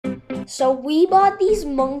So we bought these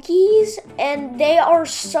monkeys, and they are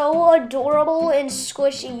so adorable and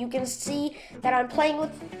squishy. You can see that I'm playing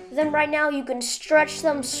with them right now. You can stretch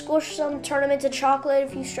them, squish them, turn them into chocolate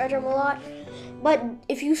if you stretch them a lot. But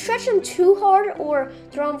if you stretch them too hard or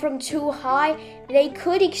throw them from too high, they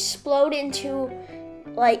could explode into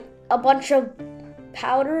like a bunch of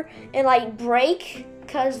powder and like break,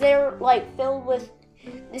 because they're like filled with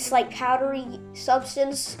this like powdery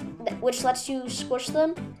substance which lets you squish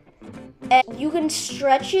them. And you can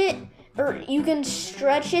stretch it, or you can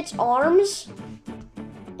stretch its arms,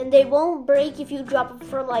 and they won't break if you drop them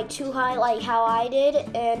from like too high, like how I did.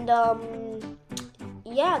 And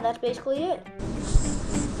yeah, that's basically it.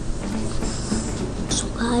 So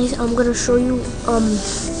guys, I'm gonna show you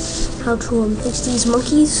how to fix these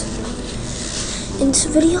monkeys in this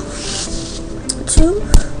video too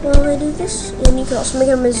while I do this. And you can also make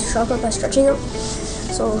them as chocolate by stretching them.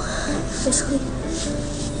 So basically,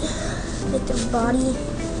 make their body make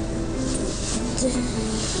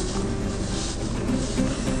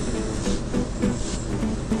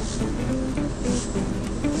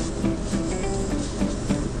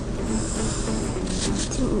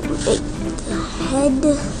the head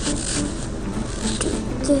do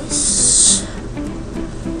this,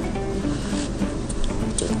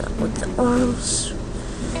 do that with the arms.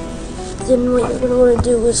 Then what you're gonna want to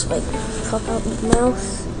do is like pop out the mouth,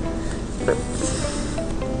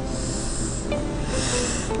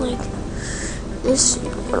 like this.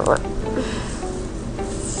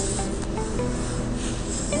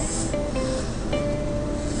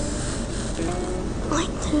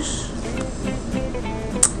 Like this.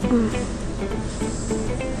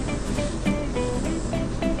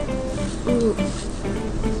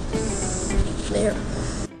 There.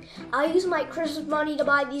 I used my Christmas money to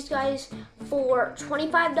buy these guys for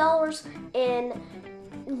 $25, and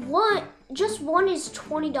just one is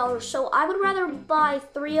 $20. So I would rather buy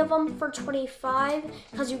 3 of them for $25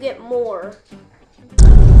 because you get more.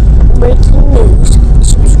 Breaking news.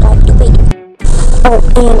 Subscribe to me. Oh,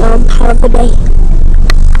 and have a good day.